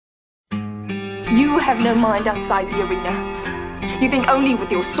You have no mind outside the arena. You think only with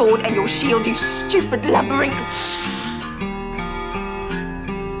your sword and your shield, you stupid labyrinth.